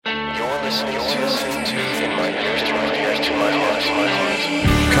Come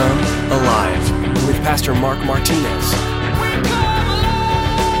Alive with Pastor Mark Martinez.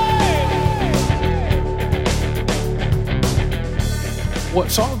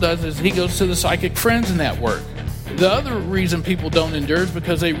 What Saul does is he goes to the psychic friends network. The other reason people don't endure is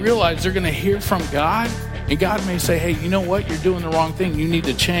because they realize they're going to hear from God, and God may say, hey, you know what? You're doing the wrong thing. You need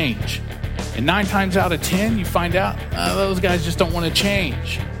to change. And 9 times out of 10, you find out those guys just don't want to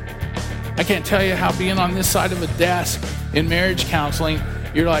change. I can't tell you how being on this side of a desk in marriage counseling,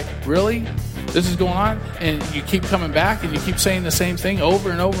 you're like, really? This is going on? And you keep coming back and you keep saying the same thing over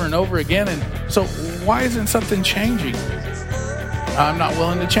and over and over again. And so why isn't something changing? I'm not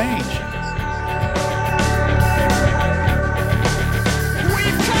willing to change.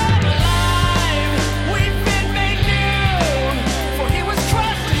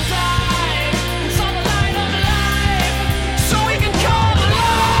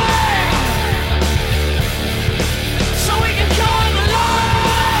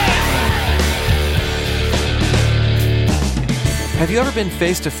 Have you ever been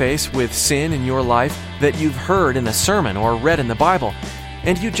face-to-face with sin in your life that you've heard in a sermon or read in the Bible,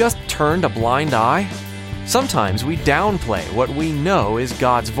 and you just turned a blind eye? Sometimes we downplay what we know is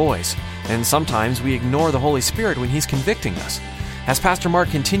God's voice, and sometimes we ignore the Holy Spirit when He's convicting us. As Pastor Mark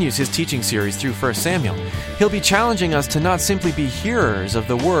continues his teaching series through 1 Samuel, he'll be challenging us to not simply be hearers of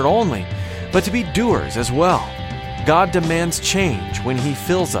the Word only, but to be doers as well. God demands change when He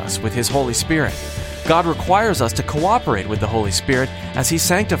fills us with His Holy Spirit. God requires us to cooperate with the Holy Spirit as He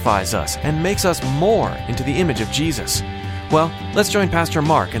sanctifies us and makes us more into the image of Jesus. Well, let's join Pastor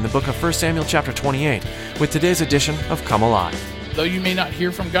Mark in the book of 1 Samuel chapter 28 with today's edition of Come Alive. Though you may not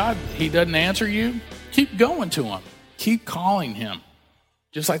hear from God, He doesn't answer you, keep going to Him. Keep calling Him.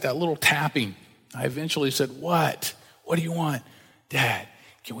 Just like that little tapping. I eventually said, what? What do you want? Dad,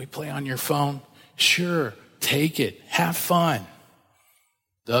 can we play on your phone? Sure, take it. Have fun.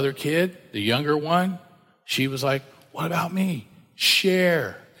 The other kid, the younger one, she was like, what about me?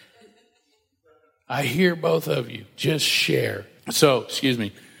 Share. I hear both of you. Just share. So,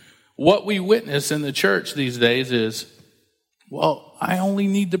 what we witness in the church these days is, well, I only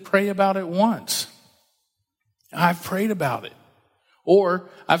need to pray about it once. I've prayed about it. Or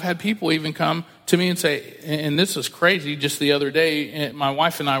I've had people even come to me and say, and this is crazy, just the other day, my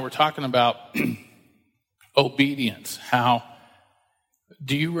wife and I were talking about obedience, how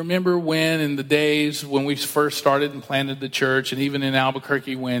do you remember when in the days when we first started and planted the church, and even in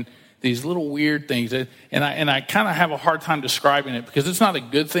Albuquerque, when these little weird things, and I kind of have a hard time describing it because it's not a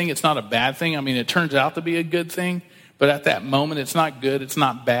good thing, it's not a bad thing. I mean, it turns out to be a good thing, but at that moment, it's not good, it's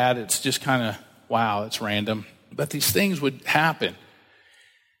not bad, it's just kind of, wow, it's random. But these things would happen.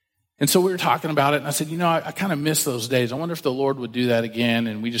 And so we were talking about it, and I said, I kind of miss those days. I wonder if the Lord would do that again.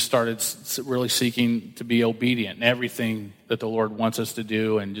 And we just started really seeking to be obedient in everything that the Lord wants us to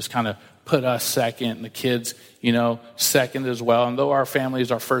do, and just kind of put us second, and the kids, second as well. And though our family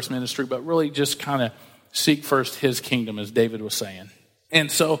is our first ministry, but really just kind of seek first His kingdom, as David was saying. And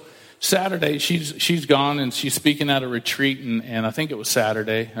so Saturday, she's gone, and she's speaking at a retreat, and I think it was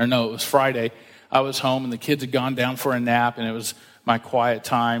Saturday, or no, it was Friday. I was home, and the kids had gone down for a nap, and it was my quiet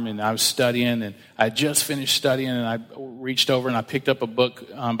time, and I was studying, and I just finished studying, and I reached over and I picked up a book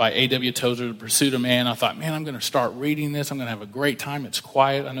by A.W. Tozer, The Pursuit of Man. I thought, man, I'm going to start reading this. I'm going to have a great time. It's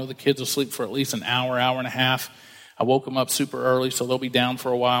quiet. I know the kids will sleep for at least an hour, hour and a half. I woke them up super early, so they'll be down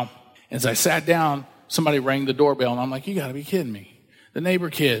for a while. As I sat down, somebody rang the doorbell, and I'm like, you got to be kidding me. The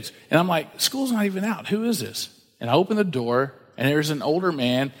neighbor kids. And I'm like, school's not even out. Who is this? And I opened the door, and there's an older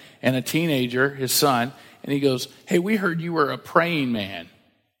man and a teenager, his son. And he goes, hey, we heard you were a praying man.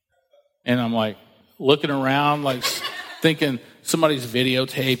 And I'm like looking around, like thinking somebody's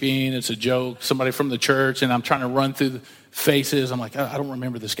videotaping. It's a joke, somebody from the church. And I'm trying to run through the faces. I'm like, I don't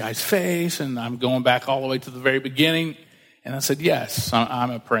remember this guy's face. And I'm going back all the way to the very beginning. And I said, yes, I'm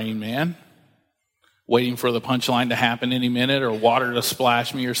a praying man. Waiting for the punchline to happen any minute, or water to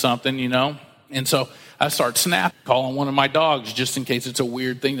splash me or something, And so I start snapping, calling one of my dogs just in case it's a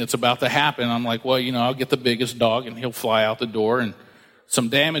weird thing that's about to happen. I'm like, well, I'll get the biggest dog and he'll fly out the door and some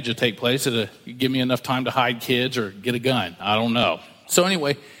damage will take place. It'll give me enough time to hide kids or get a gun. I don't know. So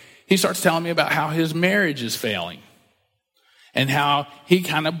anyway, he starts telling me about how his marriage is failing and how he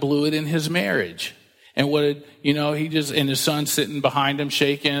kind of blew it in his marriage. And he just, and his son sitting behind him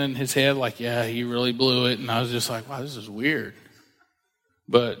shaking his head like, yeah, he really blew it. And I was just like, wow, this is weird.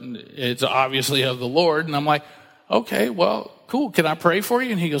 But it's obviously of the Lord. And I'm like, okay, well, cool. Can I pray for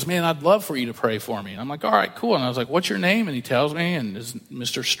you? And he goes, man, I'd love for you to pray for me. And I'm like, all right, cool. And I was like, what's your name? And he tells me, and it's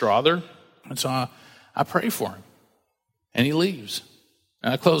Mr. Strother. And so I pray for him. And he leaves.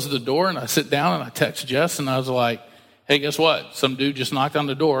 And I closed the door and I sit down and I text Jess and I was like, hey, guess what? Some dude just knocked on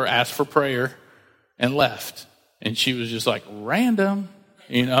the door, asked for prayer, and left. And she was just like, random,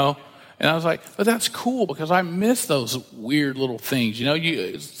 And I was like, but that's cool because I miss those weird little things.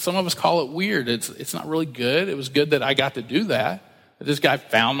 Some of us call it weird. It's not really good. It was good that I got to do that. This guy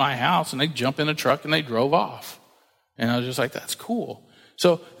found my house and they jumped in a truck and they drove off. And I was just like, that's cool.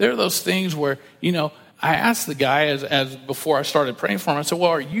 So there are those things where, I asked the guy as before I started praying for him, I said, well,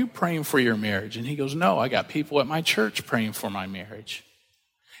 are you praying for your marriage? And he goes, no, I got people at my church praying for my marriage.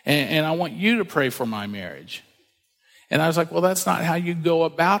 And I want you to pray for my marriage. And I was like, well, that's not how you go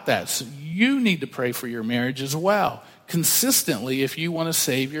about that. So you need to pray for your marriage as well, consistently if you want to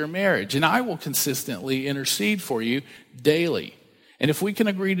save your marriage. And I will consistently intercede for you daily. And if we can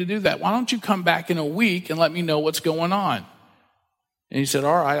agree to do that, why don't you come back in a week and let me know what's going on? And he said,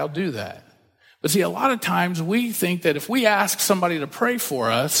 all right, I'll do that. But see, a lot of times we think that if we ask somebody to pray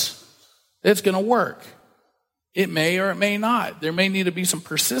for us, it's going to work. It may or it may not. There may need to be some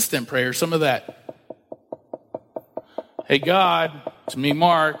persistent prayer, some of that, hey, God, it's me,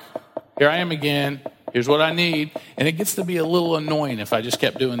 Mark. Here I am again. Here's what I need. And it gets to be a little annoying if I just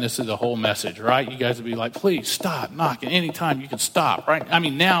kept doing this through the whole message, right? You guys would be like, please stop knocking. Anytime you can stop, right? I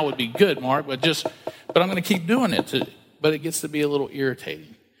mean, now would be good, Mark, but I'm going to keep doing it. But it gets to be a little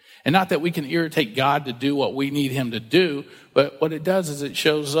irritating. And not that we can irritate God to do what we need him to do, but what it does is it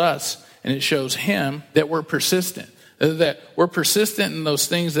shows us and it shows him that we're persistent. That we're persistent in those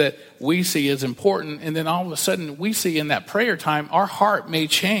things that we see as important. And then all of a sudden we see in that prayer time, our heart may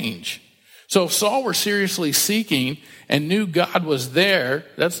change. So if Saul were seriously seeking and knew God was there,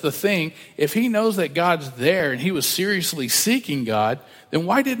 that's the thing. If he knows that God's there and he was seriously seeking God, then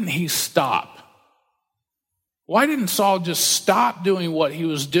why didn't he stop? Why didn't Saul just stop doing what he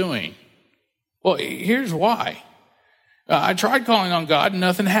was doing? Well, here's why. I tried calling on God and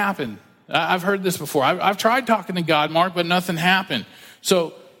nothing happened. I've heard this before. I've tried talking to God, Mark, but nothing happened.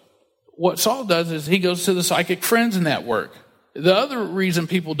 So what Saul does is he goes to the psychic friends network. The other reason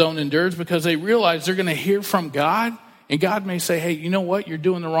people don't endure is because they realize they're going to hear from God, and God may say, hey, you know what? You're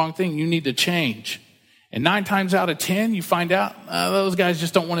doing the wrong thing. You need to change. And 9 times out of 10, you find out those guys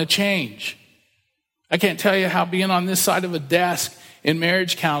just don't want to change. I can't tell you how being on this side of a desk in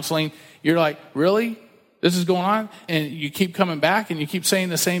marriage counseling, you're like, really? This is going on? And you keep coming back and you keep saying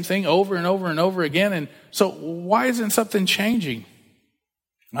the same thing over and over and over again. And so why isn't something changing?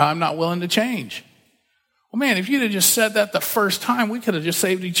 I'm not willing to change. Well, man, if you'd have just said that the first time, we could have just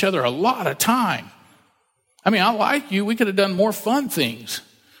saved each other a lot of time. I mean, I like you. We could have done more fun things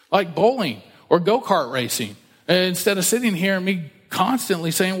like bowling or go-kart racing instead of sitting here and me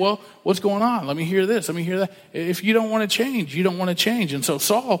constantly saying, well, what's going on? Let me hear this. Let me hear that. If you don't want to change, you don't want to change. And so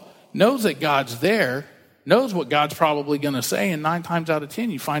Saul knows that God's there, knows what God's probably going to say. And 9 times out of 10,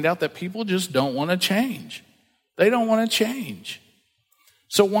 you find out that people just don't want to change. They don't want to change.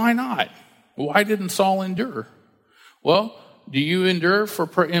 So why not? Why didn't Saul endure? Well, do you endure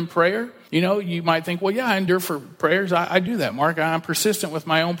in prayer? You might think, well, yeah, I endure for prayers. I do that, Mark. I'm persistent with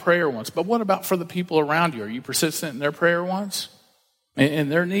my own prayer once. But what about for the people around you? Are you persistent in their prayer once? In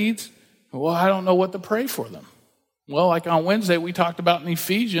their needs? Well, I don't know what to pray for them. Well, like on Wednesday, we talked about in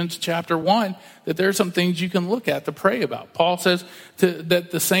Ephesians chapter 1 that there are some things you can look at to pray about. Paul says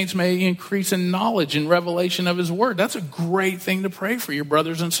that the saints may increase in knowledge and revelation of his word. That's a great thing to pray for your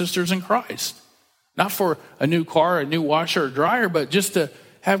brothers and sisters in Christ. Not for a new car, a new washer or dryer, but just to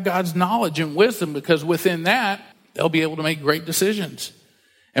have God's knowledge and wisdom, because within that, they'll be able to make great decisions.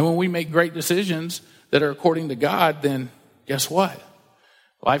 And when we make great decisions that are according to God, then guess what?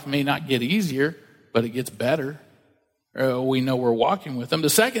 Life may not get easier, but it gets better. We know we're walking with him. The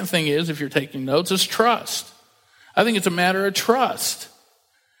second thing is, if you're taking notes, is trust. I think it's a matter of trust.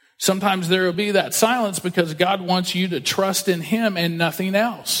 Sometimes there will be that silence because God wants you to trust in him and nothing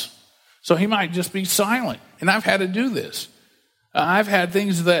else. So he might just be silent. And I've had to do this. I've had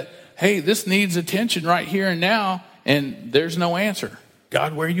things that, hey, this needs attention right here and now, and there's no answer.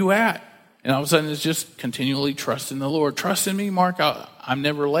 God, where are you at? And all of a sudden it's just continually trusting the Lord. Trust in me, Mark. I'm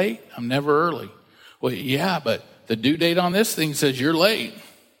never late. I'm never early. Well, yeah, but the due date on this thing says you're late.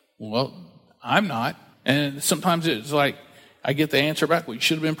 Well, I'm not. And sometimes it's like I get the answer back. Well, you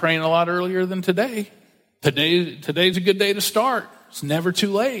should have been praying a lot earlier than today. Today's a good day to start. It's never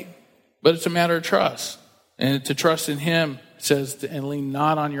too late. But it's a matter of trust. And to trust in him, it says, and lean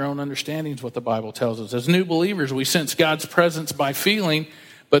not on your own understanding is what the Bible tells us. As new believers, we sense God's presence by feeling,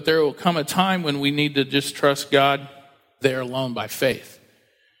 but there will come a time when we need to just trust God there alone by faith.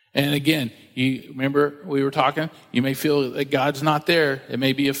 And again, you remember we were talking, you may feel that God's not there. It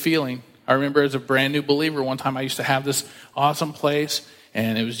may be a feeling. I remember as a brand new believer, one time I used to have this awesome place,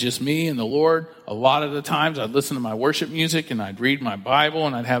 and it was just me and the Lord. A lot of the times I'd listen to my worship music and I'd read my Bible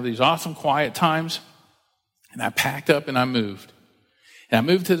and I'd have these awesome quiet times. And I packed up and I moved. And I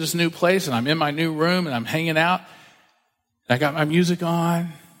moved to this new place and I'm in my new room and I'm hanging out. And I got my music on,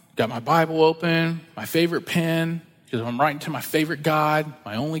 got my Bible open, my favorite pen, because I'm writing to my favorite God,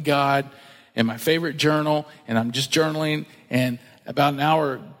 my only God, and my favorite journal. And I'm just journaling, and about an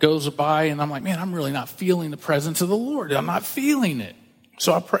hour goes by and I'm like, man, I'm really not feeling the presence of the Lord. I'm not feeling it.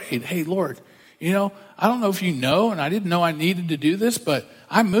 So I prayed, hey, Lord, I don't know if you know, and I didn't know I needed to do this, but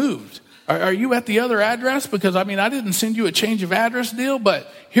I moved. Are you at the other address? Because, I didn't send you a change of address deal,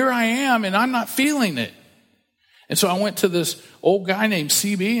 but here I am, and I'm not feeling it. And so I went to this old guy named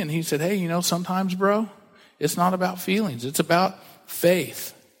CB, and he said, hey, sometimes, bro, it's not about feelings. It's about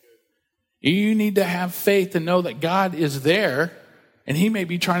faith. You need to have faith to know that God is there, and he may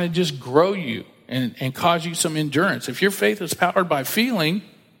be trying to just grow you and cause you some endurance. If your faith is powered by feeling,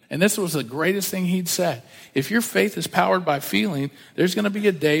 and this was the greatest thing he'd said, if your faith is powered by feeling, there's going to be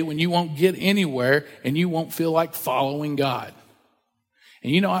a day when you won't get anywhere and you won't feel like following God.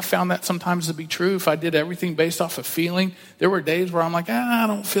 And I found that sometimes to be true. If I did everything based off of feeling, there were days where I'm like, I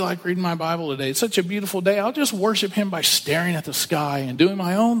don't feel like reading my Bible today. It's such a beautiful day. I'll just worship him by staring at the sky and doing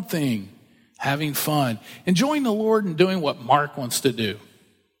my own thing, having fun, enjoying the Lord and doing what Mark wants to do.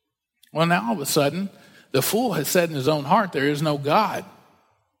 Well, now all of a sudden, the fool has said in his own heart, there is no God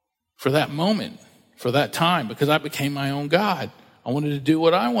for that moment, for that time, because I became my own God. I wanted to do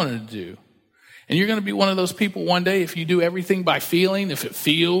what I wanted to do. And you're going to be one of those people one day, if you do everything by feeling, if it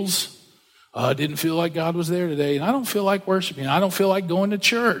feels, I didn't feel like God was there today, and I don't feel like worshiping, I don't feel like going to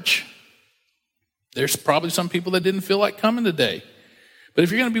church. There's probably some people that didn't feel like coming today. But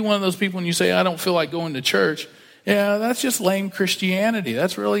if you're going to be one of those people and you say, I don't feel like going to church, yeah, that's just lame Christianity.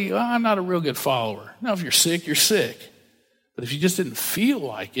 That's really, I'm not a real good follower. Now, if you're sick, you're sick. But if you just didn't feel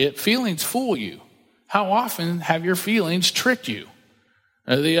like it, feelings fool you. How often have your feelings tricked you?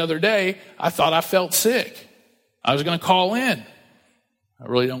 The other day, I thought I felt sick. I was going to call in. I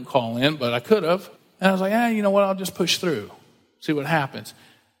really don't call in, but I could have. And I was like, you know what, I'll just push through, see what happens.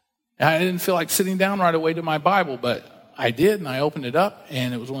 And I didn't feel like sitting down right away to my Bible, but I did, and I opened it up,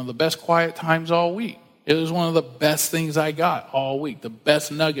 and it was one of the best quiet times all week. It was one of the best things I got all week. The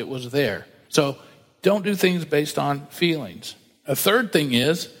best nugget was there. So don't do things based on feelings. A third thing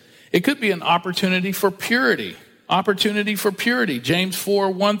is, it could be an opportunity for purity. Opportunity for purity. James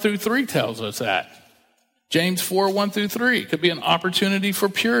 4:1-3 tells us that. James 4:1-3 could be an opportunity for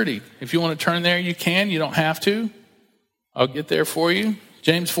purity. If you want to turn there, you can. You don't have to. I'll get there for you.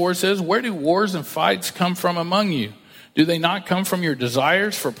 James 4 says, where do wars and fights come from among you? Do they not come from your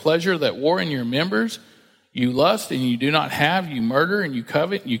desires for pleasure that war in your members? You lust and you do not have. You murder and you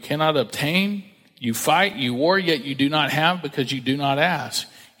covet and you cannot obtain. You fight, you war, yet you do not have because you do not ask.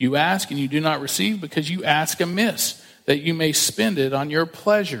 You ask and you do not receive because you ask amiss, that you may spend it on your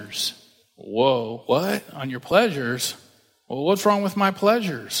pleasures. Whoa, what? On your pleasures? Well, what's wrong with my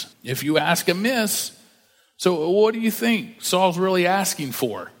pleasures? If you ask amiss, so what do you think Saul's really asking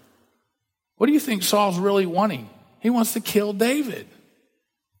for? What do you think Saul's really wanting? He wants to kill David.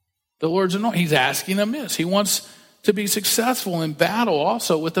 The Lord's anointed. He's asking amiss. He wants to be successful in battle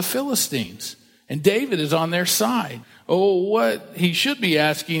also with the Philistines. And David is on their side. Oh, what he should be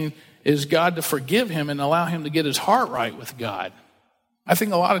asking is God to forgive him and allow him to get his heart right with God. I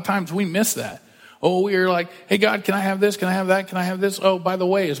think a lot of times we miss that. Oh, we're like, hey, God, can I have this? Can I have that? Can I have this? Oh, by the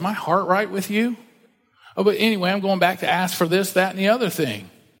way, is my heart right with you? Oh, but anyway, I'm going back to ask for this, that, and the other thing.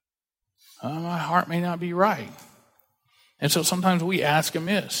 My heart may not be right. And so sometimes we ask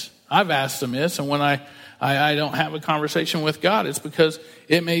amiss. I've asked amiss, and when I don't have a conversation with God, it's because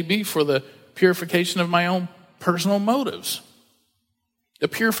it may be for the purification of my own personal motives. The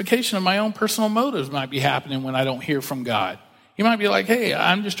purification of my own personal motives might be happening when I don't hear from God. He might be like, hey,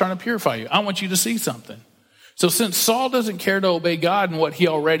 I'm just trying to purify you. I want you to see something. So since Saul doesn't care to obey God and what he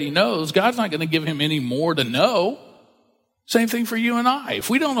already knows, God's not going to give him any more to know. Same thing for you and I. If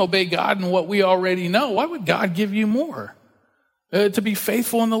we don't obey God and what we already know, why would God give you more? To be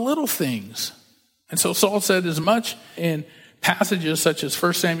faithful in the little things. And so Saul said as much in passages such as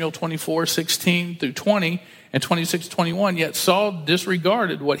 1 Samuel 24:16-20 and 26:21, yet Saul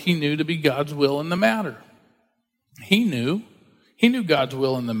disregarded what he knew to be God's will in the matter. He knew God's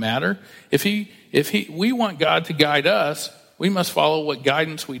will in the matter. If we want God to guide us, we must follow what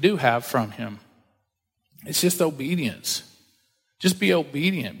guidance we do have from him. It's just obedience. Just be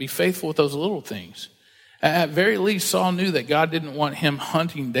obedient. Be faithful with those little things. At very least, Saul knew that God didn't want him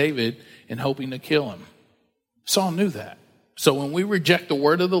hunting David and hoping to kill him. Saul knew that. So when we reject the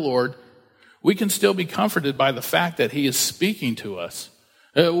word of the Lord, we can still be comforted by the fact that he is speaking to us.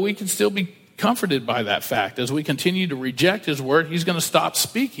 We can still be comforted by that fact. As we continue to reject his word, he's going to stop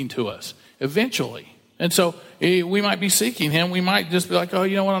speaking to us eventually. And so we might be seeking him. We might just be like, oh,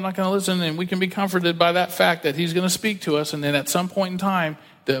 you know what, I'm not going to listen. And we can be comforted by that fact that he's going to speak to us. And then at some point in time,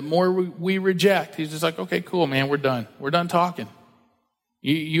 the more we reject, he's just like, okay, cool, man, we're done. We're done talking.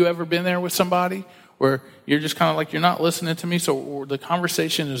 You ever been there with somebody where you're just kind of like, you're not listening to me, so the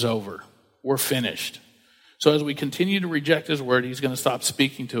conversation is over. We're finished. So as we continue to reject his word, he's going to stop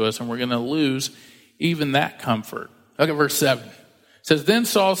speaking to us, and we're going to lose even that comfort. Look at verse 7. It says, Then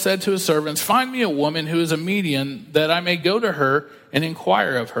Saul said to his servants, Find me a woman who is a medium, that I may go to her and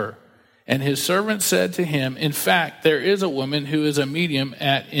inquire of her. And his servant said to him, In fact, there is a woman who is a medium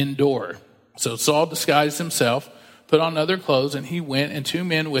at Endor. So Saul disguised himself, put on other clothes, and he went, and 2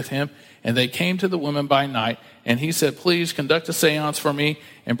 men with him, and they came to the woman by night. And he said, Please conduct a seance for me,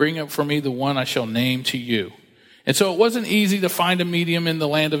 and bring up for me the one I shall name to you. And so it wasn't easy to find a medium in the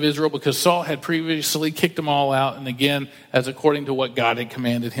land of Israel, because Saul had previously kicked them all out, and again, as according to what God had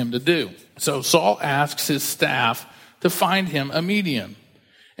commanded him to do. So Saul asks his staff to find him a medium.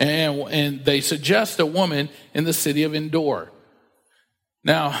 And they suggest a woman in the city of Endor.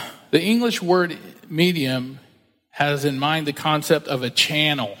 Now, the English word medium has in mind the concept of a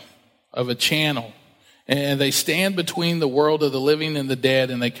channel. And they stand between the world of the living and the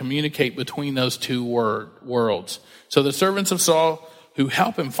dead, and they communicate between those two worlds. So the servants of Saul who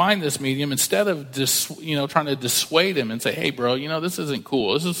help him find this medium, instead of trying to dissuade him and say, hey, bro, this isn't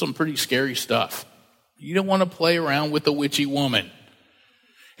cool. This is some pretty scary stuff. You don't want to play around with the witchy woman.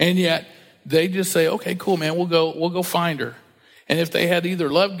 And yet they just say, okay, cool, man, we'll go find her. And if they had either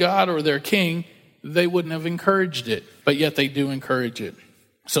loved God or their king, they wouldn't have encouraged it. But yet they do encourage it.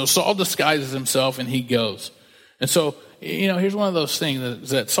 So Saul disguises himself and he goes. And so, here's one of those things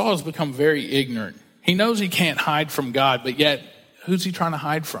that Saul has become very ignorant. He knows he can't hide from God, but yet who's he trying to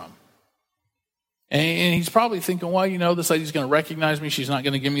hide from? And he's probably thinking, well, this lady's going to recognize me. She's not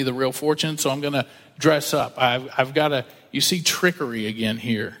going to give me the real fortune, so I'm going to dress up. I've got to, you see trickery again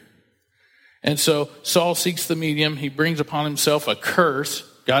here. And so Saul seeks the medium. He brings upon himself a curse.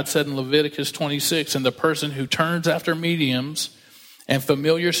 God said in Leviticus 26, and the person who turns after mediums and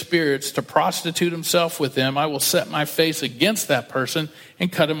familiar spirits to prostitute himself with them, I will set my face against that person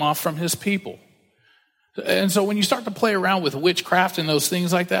and cut him off from his people. And so when you start to play around with witchcraft and those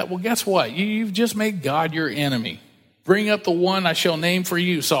things like that, well, guess what? You've just made God your enemy. Bring up the one I shall name for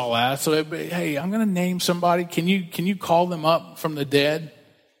you, Saul asked. So, hey, I'm going to name somebody. Can you call them up from the dead?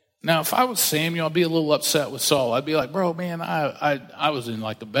 Now, if I was Samuel, I'd be a little upset with Saul. I'd be like, bro, man, I was in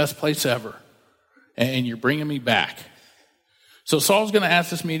like the best place ever, and you're bringing me back. So Saul's going to ask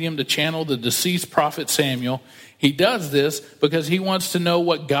this medium to channel the deceased prophet Samuel. He does this because he wants to know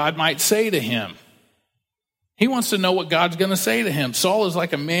what God might say to him. He wants to know what God's going to say to him. Saul is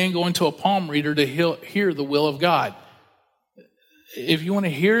like a man going to a palm reader to hear the will of God. If you want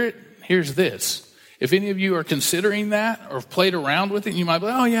to hear it, here's this. If any of you are considering that or have played around with it, you might be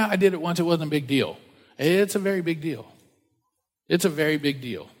like, oh yeah, I did it once. It wasn't a big deal. It's a very big deal. It's a very big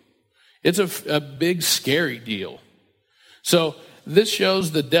deal. It's a big, scary deal. So this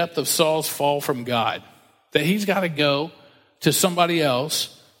shows the depth of Saul's fall from God. That he's got to go to somebody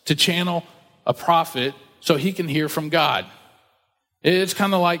else to channel a prophet so he can hear from God. It's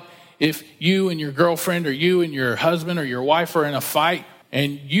kind of like if you and your girlfriend or you and your husband or your wife are in a fight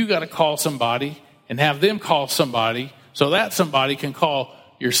and you got to call somebody and have them call somebody so that somebody can call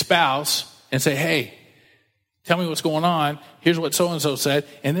your spouse and say, hey, tell me what's going on. Here's what so-and-so said.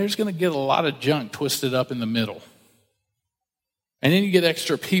 And there's going to get a lot of junk twisted up in the middle. And then you get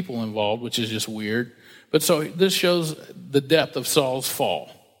extra people involved, which is just weird. But so this shows the depth of Saul's fall.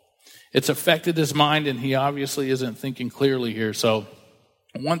 It's affected his mind, and he obviously isn't thinking clearly here. So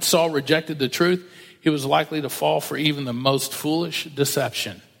once Saul rejected the truth, he was likely to fall for even the most foolish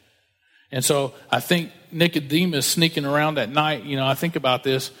deception. And so I think Nicodemus sneaking around at night, I think about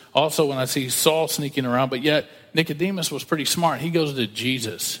this also when I see Saul sneaking around, but yet Nicodemus was pretty smart. He goes to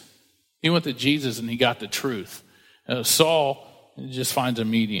Jesus. He went to Jesus and he got the truth. Saul just finds a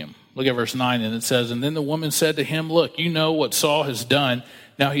medium. Look at verse 9, and it says, and then the woman said to him, look, you know what Saul has done.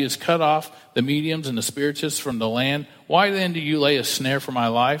 Now he has cut off the mediums and the spiritists from the land. Why then do you lay a snare for my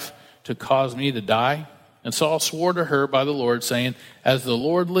life to cause me to die? And Saul swore to her by the Lord, saying, as the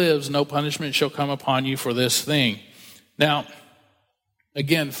Lord lives, no punishment shall come upon you for this thing. Now,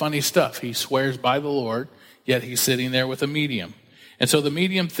 again, funny stuff. He swears by the Lord, yet he's sitting there with a medium. And so the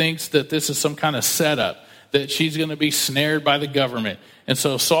medium thinks that this is some kind of setup, that she's going to be snared by the government. And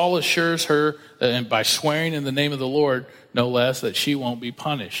so Saul assures her, and by swearing in the name of the Lord, no less, that she won't be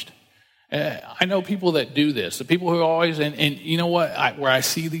punished. I know people that do this. The people who always, and you know what, where I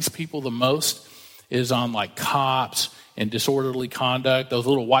see these people the most is on like cops and disorderly conduct, those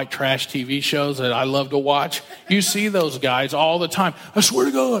little white trash TV shows that I love to watch. You see those guys all the time. I swear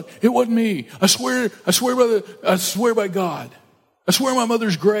to God, it wasn't me. I swear by God. I swear my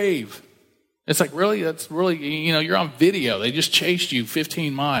mother's grave. It's like, really? That's really, you're on video. They just chased you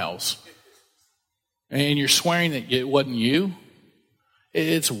 15 miles. And you're swearing that it wasn't you?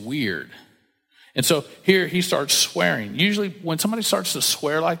 It's weird. And so here he starts swearing. Usually when somebody starts to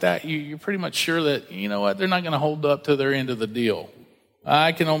swear like that, you're pretty much sure that, you know what, they're not going to hold up to their end of the deal.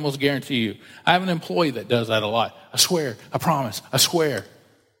 I can almost guarantee you. I have an employee that does that a lot. I swear, I promise, I swear,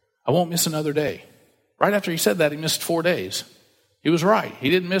 I won't miss another day. Right after he said that, he missed 4 days. He was right. He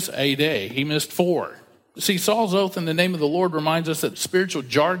didn't miss a day. He missed 4. See, Saul's oath in the name of the Lord reminds us that spiritual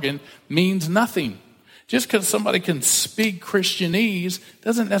jargon means nothing. Just because somebody can speak Christianese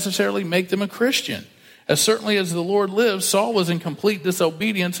doesn't necessarily make them a Christian. As certainly as the Lord lives, Saul was in complete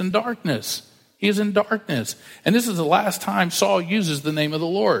disobedience and darkness. He is in darkness. And this is the last time Saul uses the name of the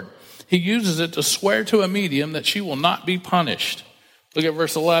Lord. He uses it to swear to a medium that she will not be punished. Look at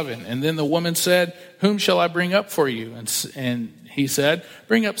verse 11. And then the woman said, "Whom shall I bring up for you?" And he said,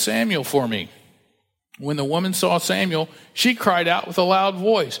 "Bring up Samuel for me." When the woman saw Samuel, she cried out with a loud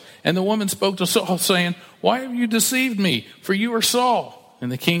voice. And the woman spoke to Saul, saying, "Why have you deceived me? For you are Saul."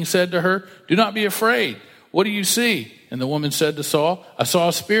 And the king said to her, "Do not be afraid. What do you see?" And the woman said to Saul, "I saw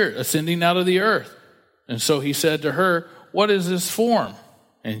a spirit ascending out of the earth." And so he said to her, "What is this form?"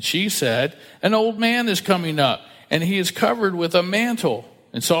 And she said, "An old man is coming up, and he is covered with a mantle."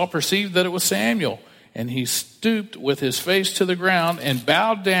 And Saul perceived that it was Samuel. And he stooped with his face to the ground and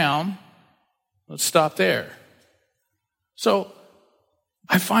bowed down. Let's stop there. So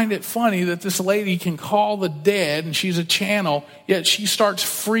I find it funny that this lady can call the dead, and she's a channel, yet she starts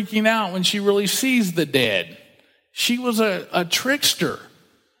freaking out when she really sees the dead. She was a trickster.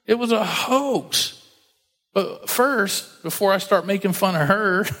 It was a hoax. But first, before I start making fun of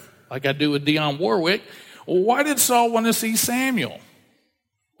her, like I do with Dionne Warwick, why did Saul want to see Samuel?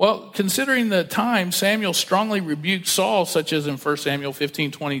 Well, considering the time, Samuel strongly rebuked Saul, such as in 1 Samuel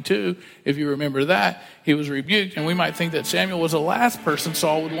 15:22. If you remember that, he was rebuked, and we might think that Samuel was the last person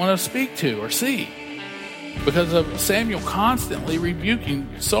Saul would want to speak to or see because of Samuel constantly rebuking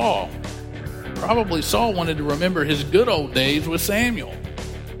Saul. Probably Saul wanted to remember his good old days with Samuel.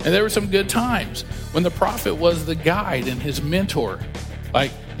 And there were some good times when the prophet was the guide and his mentor,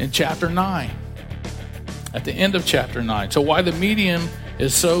 like in chapter 9, at the end of chapter 9. So why the medium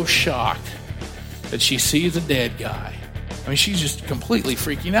is so shocked that she sees a dead guy. I mean, she's just completely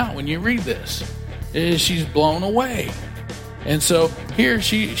freaking out when you read this. She's blown away. And so here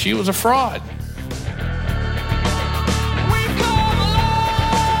she was a fraud.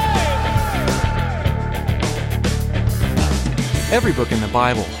 Every book in the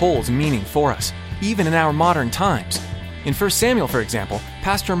Bible holds meaning for us, even in our modern times. In 1 Samuel, for example,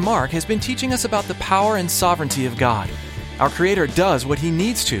 Pastor Mark has been teaching us about the power and sovereignty of God. Our Creator does what He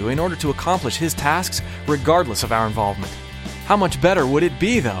needs to in order to accomplish His tasks, regardless of our involvement. How much better would it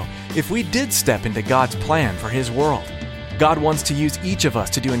be, though, if we did step into God's plan for His world? God wants to use each of us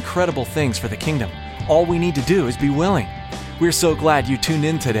to do incredible things for the kingdom. All we need to do is be willing. We're so glad you tuned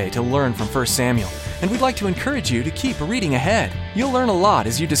in today to learn from 1 Samuel, and we'd like to encourage you to keep reading ahead. You'll learn a lot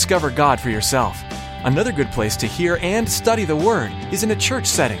as you discover God for yourself. Another good place to hear and study the Word is in a church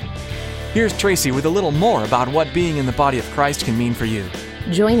setting. Here's Tracy with a little more about what being in the body of Christ can mean for you.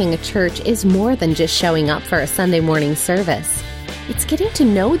 Joining a church is more than just showing up for a Sunday morning service. It's getting to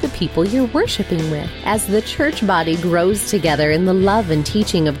know the people you're worshiping with. As the church body grows together in the love and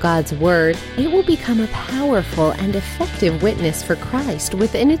teaching of God's Word, it will become a powerful and effective witness for Christ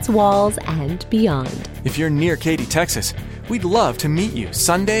within its walls and beyond. If you're near Katy, Texas, we'd love to meet you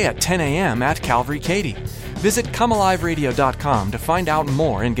Sunday at 10 a.m. at Calvary Katy. Visit ComeAliveRadio.com to find out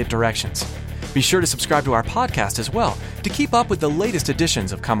more and get directions. Be sure to subscribe to our podcast as well to keep up with the latest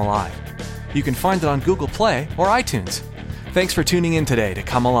editions of Come Alive. You can find it on Google Play or iTunes. Thanks for tuning in today to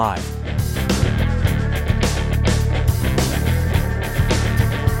Come Alive.